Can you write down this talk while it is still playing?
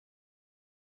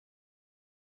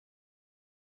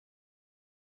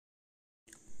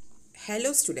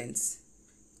Hello students.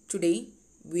 Today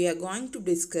we are going to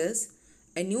discuss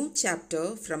a new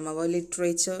chapter from our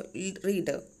literature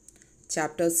reader.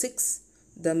 Chapter 6,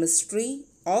 The Mystery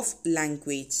of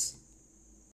Language.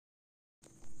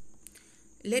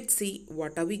 Let's see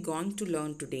what are we going to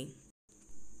learn today.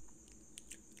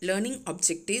 Learning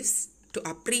objectives to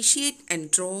appreciate and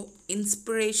draw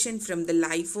inspiration from the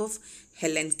life of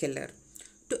Hellen Keller,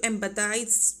 to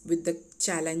empathize with the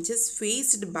challenges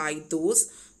faced by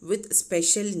those with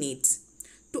special needs,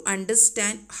 to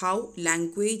understand how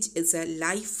language is a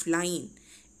lifeline,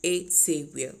 a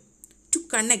savior, to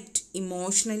connect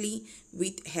emotionally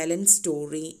with Helen's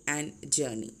story and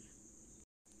journey.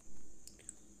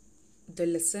 The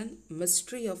lesson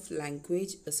Mystery of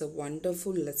Language is a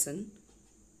wonderful lesson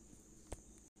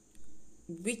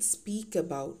which speak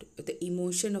about the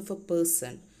emotion of a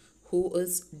person who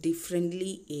is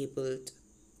differently abled.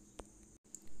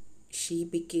 She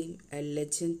became a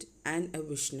legend and a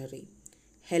visionary,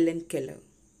 Hellen Keller.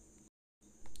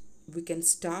 We can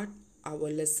start our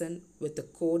lesson with a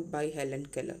quote by Hellen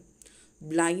Keller.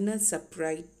 Blindness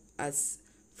separates us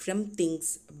from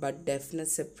things, but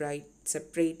deafness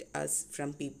separate us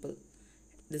from people.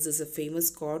 This is a famous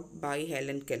quote by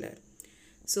Hellen Keller.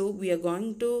 So we are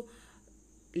going to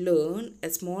learn a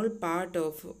small part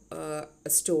of a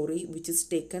story which is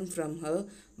taken from her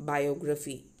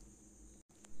biography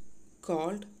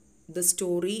called The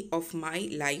Story of My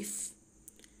Life.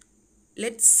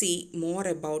 Let's see more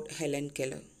about Hellen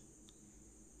Keller.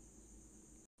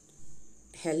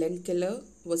 Hellen Keller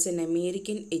was an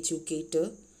American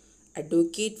educator,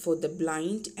 advocate for the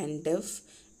blind and deaf,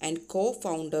 and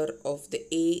co-founder of the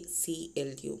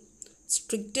ACLU.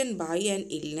 Stricken by an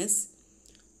illness,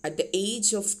 at the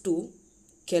age of 2,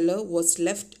 Keller was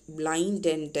left blind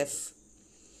and deaf.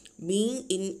 Being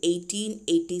in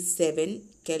 1887,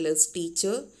 Keller's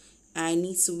teacher,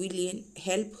 Annie Suvillian,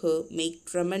 helped her make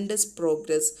tremendous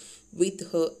progress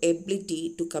with her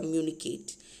ability to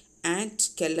communicate, and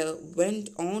Keller went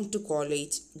on to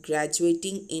college,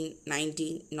 graduating in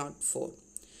 1904.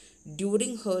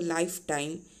 During her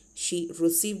lifetime, she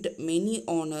received many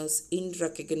honors in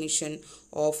recognition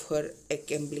of her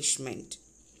accomplishment.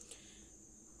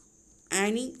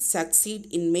 Annie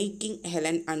succeeded in making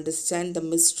Hellen understand the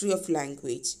mystery of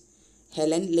language.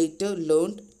 Hellen later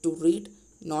learned to read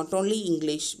not only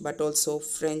English but also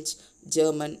French,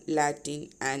 German, Latin,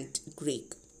 and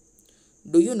Greek.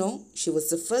 Do you know she was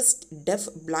the first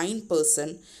deaf-blind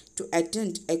person to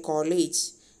attend a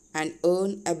college and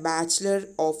earn a Bachelor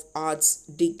of Arts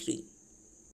degree?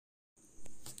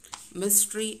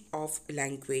 Mystery of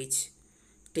Language,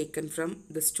 taken from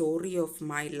The Story of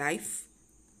My Life,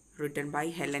 written by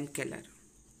Hellen Keller.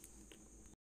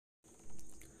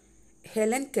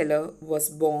 Hellen Keller was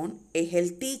born a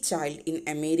healthy child in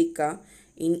America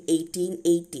in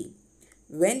 1880.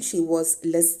 When she was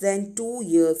less than 2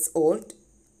 years old,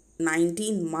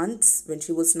 19 months,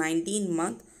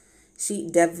 she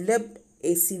developed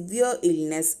a severe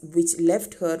illness which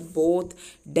left her both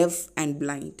deaf and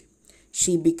blind.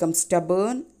 She became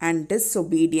stubborn and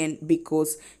disobedient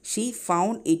because she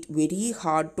found it very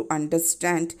hard to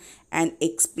understand and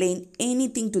explain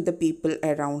anything to the people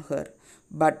around her.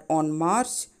 But on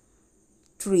March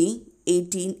 3,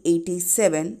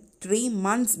 1887, 3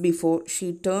 months before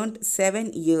she turned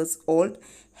 7 years old,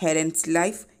 Helen's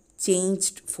life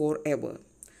changed forever.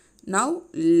 Now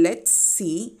let's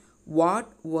see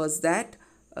what was that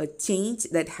change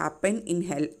that happened in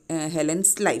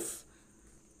Helen's life.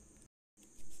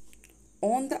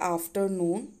 On the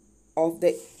afternoon of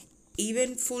the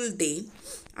eventful day,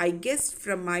 I guessed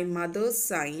from my mother's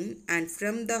sign and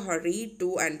from the hurry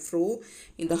to and fro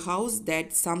in the house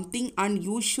that something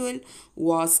unusual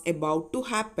was about to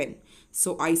happen.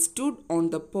 So I stood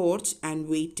on the porch and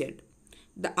waited.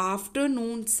 The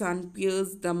afternoon sun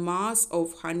pierced the mass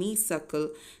of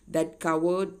honeysuckle that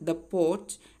covered the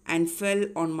porch and fell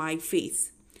on my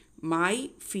face. My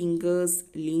fingers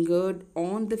lingered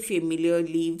on the familiar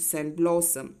leaves and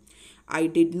blossom. I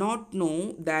did not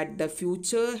know that the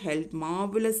future held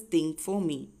marvelous things for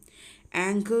me.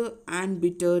 Anger and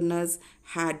bitterness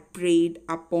had preyed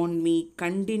upon me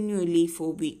continually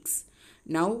for weeks.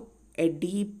 Now a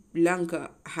deep languor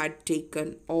had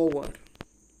taken over.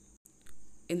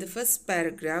 In the first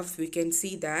paragraph, we can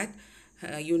see that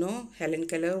Hellen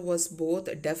Keller was both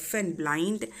deaf and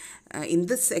blind.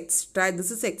 This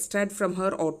is extract from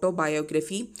her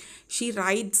autobiography. She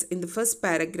writes in the first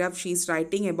paragraph, she is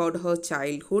writing about her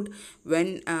childhood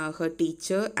when her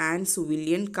teacher Anne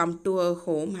Suvillian come to her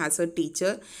home as her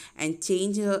teacher and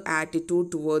change her attitude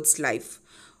towards life.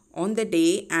 On the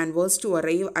day Anne was to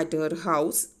arrive at her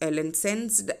house, Ellen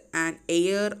sensed an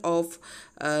air of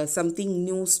something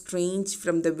new, strange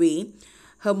from the way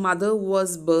her mother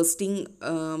was bursting,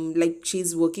 like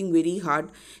she's working very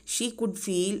hard. She could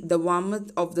feel the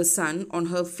warmth of the sun on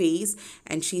her face,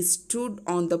 and she stood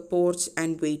on the porch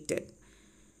and waited.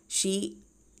 She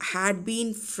had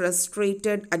been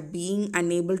frustrated at being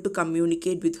unable to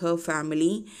communicate with her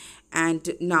family,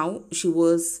 and now she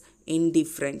was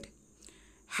indifferent.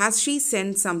 Has she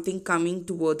sensed something coming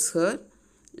towards her?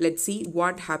 Let's see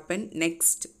what happened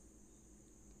next.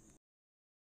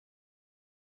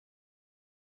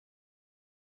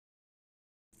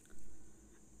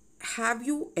 Have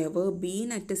you ever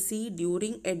been at a sea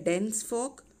during a dense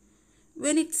fog?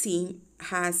 When it seemed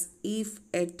as if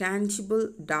a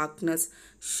tangible darkness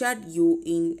shut you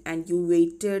in and you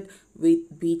waited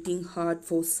with beating heart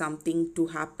for something to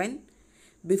happen?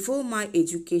 Before my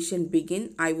education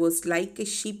began, I was like a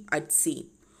ship at sea.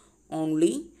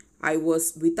 Only I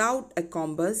was without a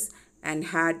compass and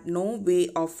had no way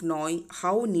of knowing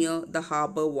how near the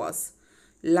harbor was.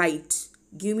 Light,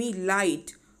 give me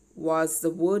light, was the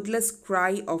wordless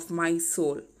cry of my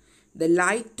soul. The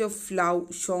light of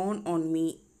love shone on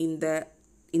me in that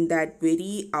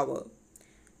very hour.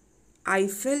 I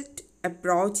felt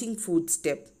approaching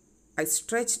footstep. I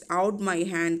stretched out my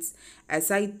hands as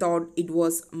I thought it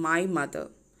was my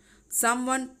mother.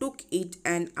 Someone took it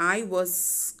and I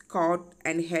was caught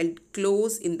and held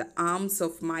close in the arms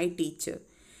of my teacher.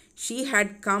 She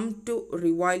had come to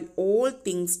reveal all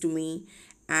things to me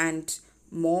and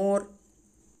more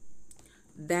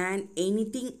than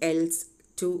anything else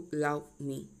to love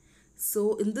me.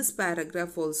 So, in this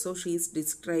paragraph, also, she is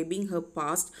describing her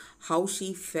past, how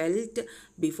she felt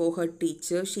before her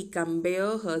teacher. She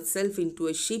compared herself into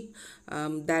a ship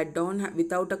that don't have,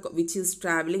 without a which is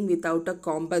traveling without a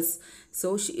compass.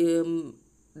 So,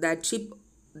 that ship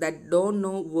that don't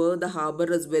know where the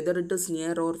harbor is, whether it is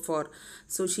near or far.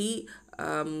 So, she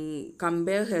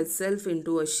compare herself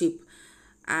into a ship,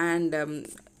 and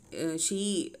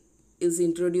she is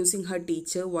introducing her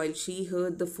teacher. While she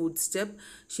heard the footstep,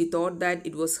 she thought that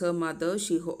it was her mother.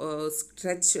 She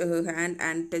stretched her hand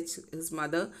and touched his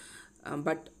mother,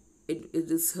 but it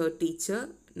is her teacher.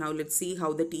 Now let's see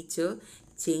how the teacher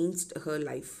changed her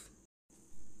life.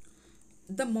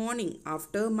 The morning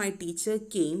after my teacher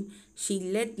came, she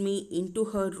led me into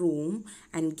her room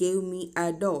and gave me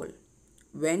a doll.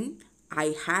 When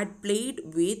I had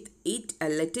played with it a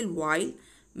little while,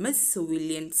 Miss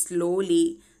William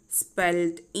slowly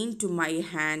spelled into my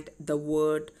hand the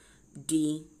word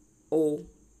DOLL.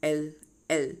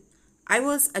 I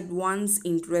was at once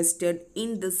interested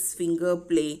in this finger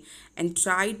play and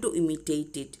tried to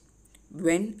imitate it.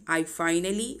 When I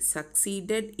finally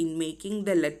succeeded in making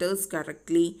the letters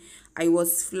correctly, I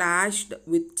was flashed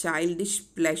with childish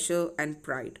pleasure and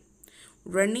pride.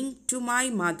 Running to my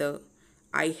mother,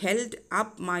 I held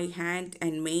up my hand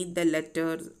and made the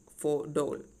letter for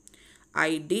doll.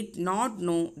 I did not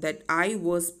know that I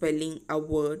was spelling a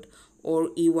word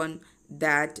or even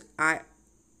that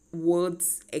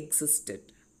words existed.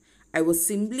 I was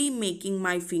simply making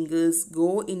my fingers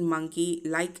go in monkey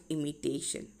like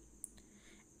imitation.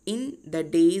 In the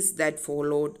days that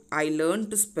followed, I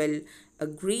learned to spell a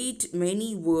great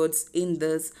many words in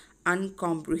this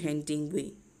uncomprehending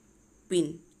way: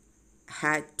 pin,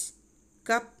 hat,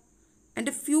 cup, and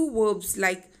a few verbs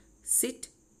like sit,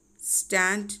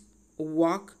 stand,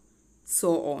 walk,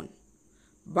 so on.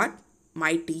 But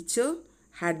my teacher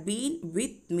had been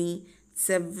with me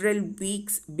several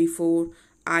weeks before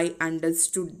I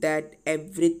understood that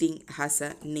everything has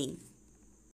a name.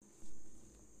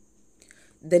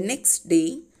 The next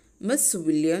day, Miss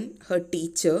William, her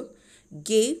teacher,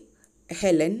 gave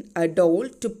Helen a doll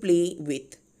to play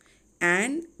with,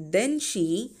 and then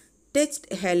she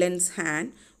touched Helen's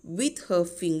hand with her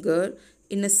finger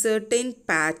in a certain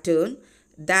pattern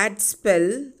that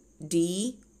spelled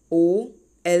DOLL.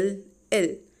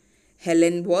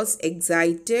 Helen was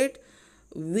excited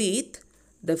with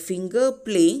the finger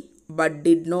play but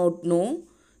did not know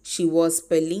she was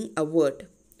spelling a word.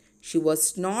 She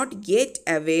was not yet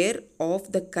aware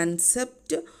of the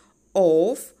concept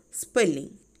of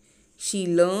spelling. She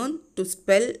learned to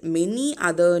spell many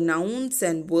other nouns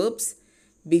and verbs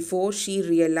before she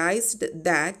realized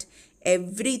that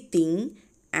everything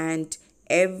and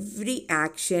every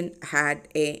action had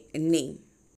a name.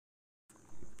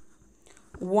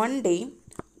 One day,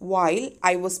 while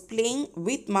I was playing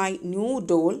with my new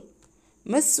doll,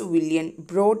 Miss William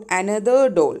brought another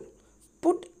doll,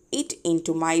 put it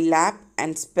into my lap,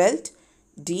 and spelled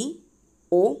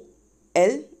DOLL.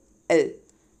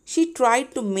 She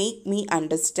tried to make me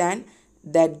understand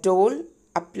That doll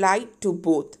applied to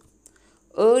both.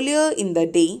 Earlier in the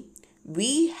day,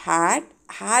 we had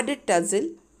a tussle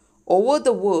over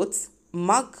the words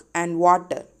mug and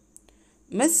water.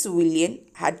 Miss William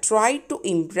had tried to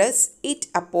impress it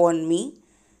upon me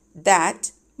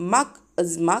that mug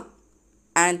is mug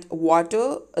and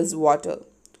water is water.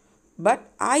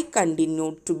 But I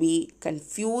continued to be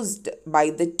confused by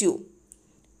the two.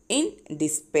 In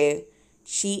despair,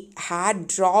 she had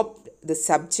dropped the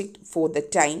subject for the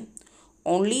time,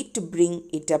 only to bring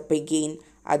it up again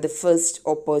at the first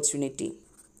opportunity.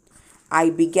 I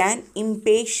began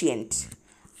impatient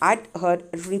at her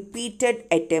repeated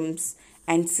attempts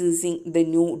and seizing the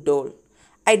new doll.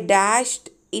 I dashed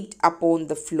it upon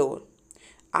the floor.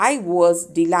 I was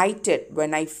delighted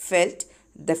when I felt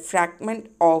the fragment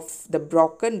of the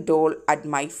broken doll at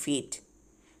my feet.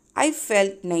 I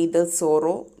felt neither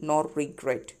sorrow nor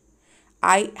regret.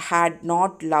 I had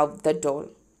not loved the doll.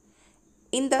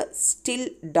 In the still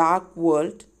dark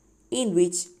world in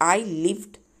which I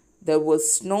lived, there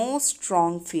was no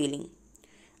strong feeling.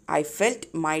 I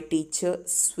felt my teacher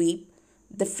sweep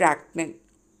the fragment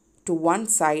to one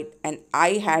side, and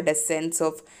I had a sense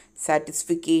of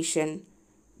satisfaction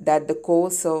that the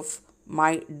cause of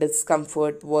my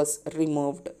discomfort was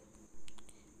removed.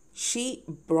 She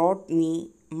brought me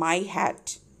my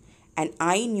hat, and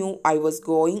I knew I was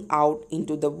going out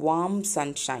into the warm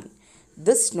sunshine.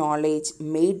 This knowledge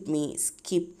made me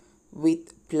skip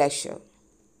with pleasure.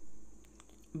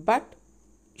 But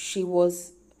she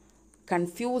was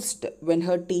confused when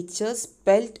her teacher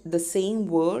spelled the same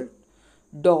word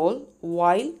doll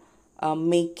while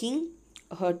making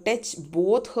her touch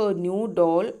both her new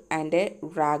doll and a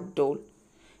rag doll.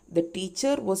 The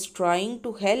teacher was trying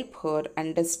to help her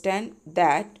understand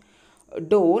that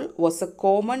doll was a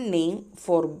common name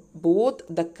for both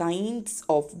the kinds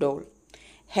of doll.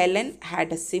 Helen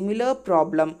had a similar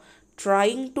problem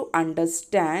trying to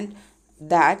understand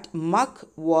that mug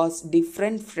was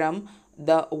different from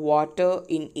the water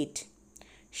in it.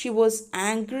 She was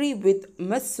angry with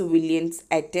Miss Williams'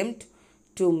 attempt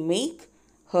to make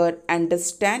her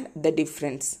understand the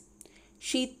difference.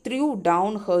 She threw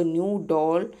down her new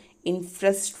doll in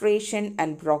frustration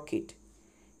and broke it.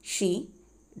 She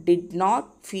did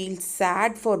not feel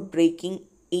sad for breaking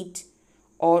it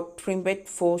or trembled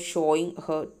for showing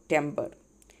her temper.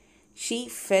 She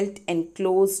felt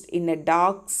enclosed in a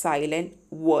dark, silent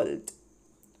world,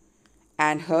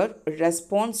 and her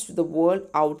response to the world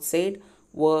outside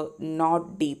were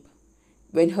not deep.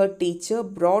 When her teacher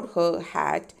brought her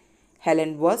hat,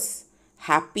 Helen was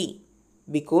happy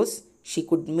because she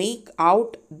could make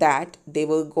out that they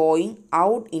were going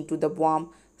out into the warm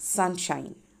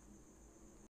sunshine.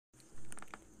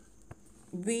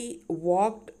 We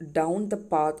walked down the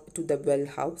path to the well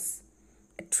house,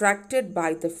 attracted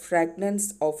by the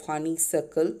fragrance of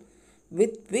honeysuckle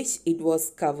with which it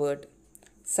was covered.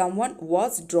 Someone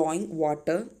was drawing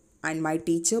water, and my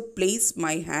teacher placed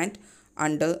my hand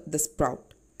under the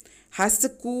sprout. As the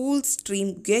cool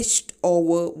stream gushed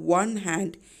over one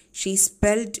hand, she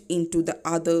spelled into the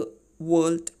other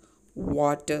word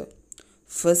water,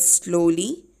 first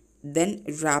slowly, then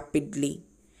rapidly.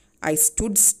 I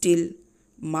stood still,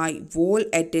 my whole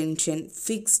attention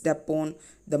fixed upon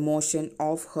the motion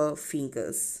of her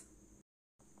fingers.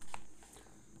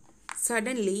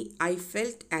 Suddenly, I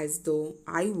felt as though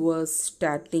I was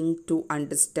starting to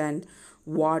understand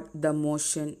what the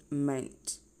motion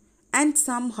meant. And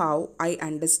somehow I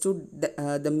understood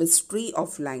the mystery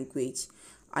of language.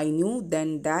 I knew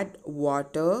then that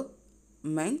water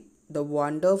meant the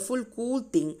wonderful cool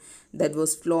thing that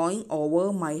was flowing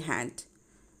over my hand.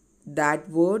 That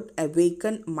word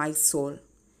awakened my soul,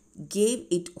 gave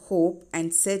it hope,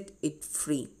 and set it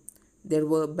free. There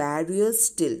were barriers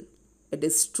still, it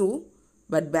is true,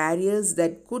 but barriers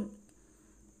that could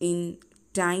in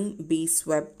time be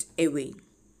swept away.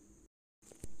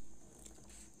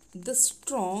 The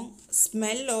strong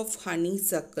smell of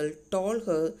honeysuckle told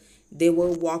her they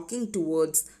were walking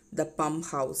towards the pump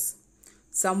house.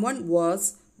 Someone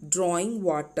was drawing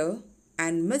water,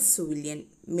 and Miss William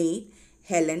made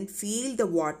Helen feel the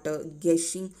water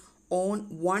gushing on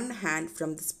one hand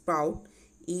from the spout,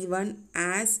 even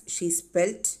as she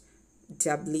spelt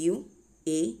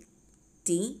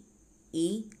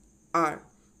Water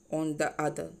on the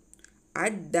other.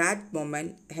 At that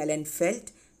moment, Helen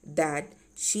felt that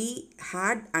she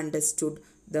had understood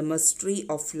the mystery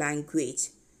of language,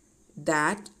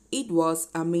 that it was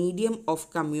a medium of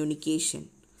communication.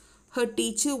 Her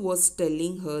teacher was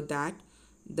telling her that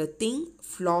the thing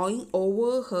flowing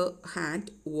over her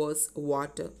hand was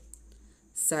water.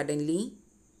 Suddenly,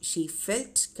 she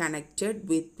felt connected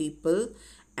with people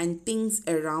and things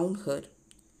around her.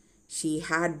 She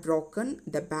had broken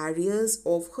the barriers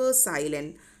of her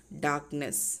silent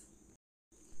darkness.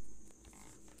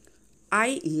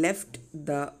 I left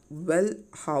the well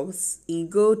house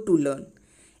eager to learn.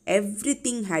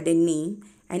 Everything had a name,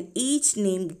 and each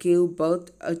name gave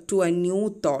birth to a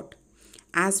new thought.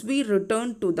 As we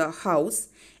returned to the house,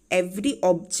 every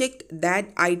object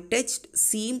that I touched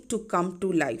seemed to come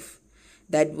to life.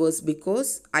 That was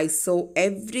because I saw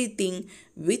everything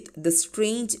with the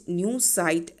strange new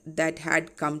sight that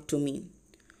had come to me.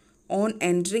 On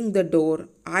entering the door,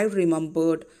 I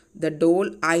remembered the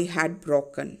doll I had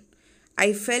broken.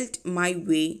 I felt my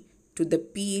way to the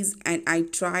piece and I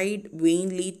tried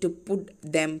vainly to put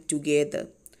them together.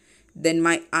 Then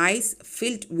my eyes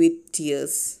filled with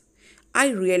tears. I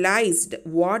realized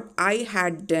what I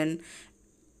had done,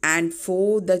 and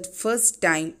for the first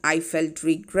time I felt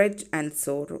regret and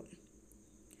sorrow.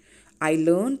 I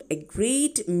learned a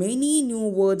great many new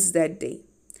words that day.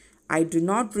 I do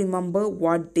not remember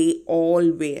what they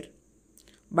all were,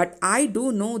 but I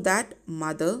do know that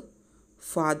mother,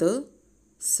 father,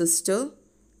 sister,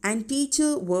 and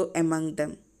teacher were among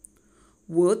them.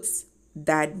 Words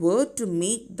that were to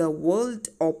make the world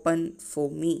open for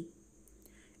me.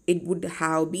 It would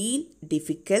have been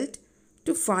difficult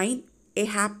to find a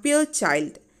happier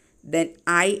child than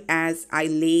I as I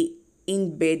lay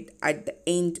in bed at the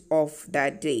end of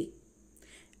that day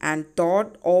and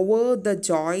thought over the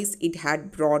joys it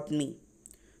had brought me.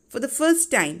 For the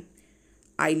first time,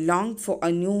 I longed for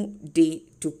a new day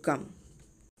to come.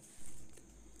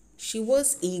 She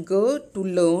was eager to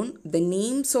learn the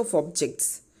names of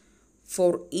objects,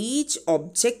 for each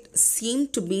object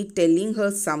seemed to be telling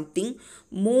her something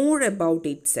more about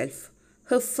itself.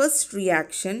 Her first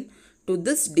reaction to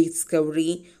this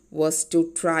discovery was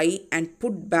to try and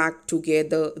put back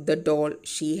together the doll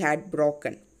she had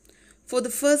broken. For the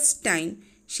first time,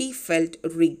 she felt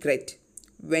regret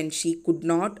when she could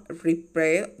not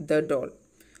repair the doll.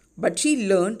 But she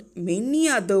learned many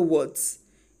other words,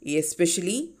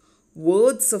 especially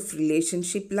words of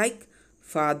relationship like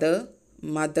father,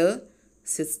 mother,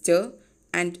 sister,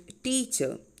 and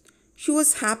teacher. She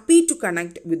was happy to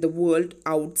connect with the world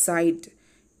outside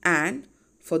and,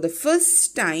 for the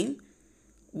first time,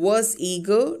 was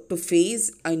eager to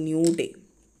face a new day.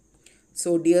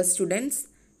 So, dear students,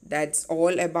 that's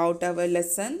all about our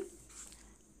lesson,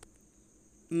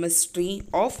 Mystery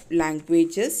of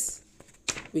Languages,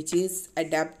 which is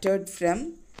adapted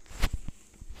from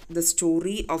the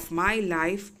story of my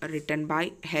life written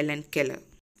by Hellen Keller.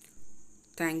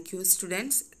 Thank you,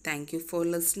 students. Thank you for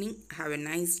listening. Have a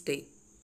nice day.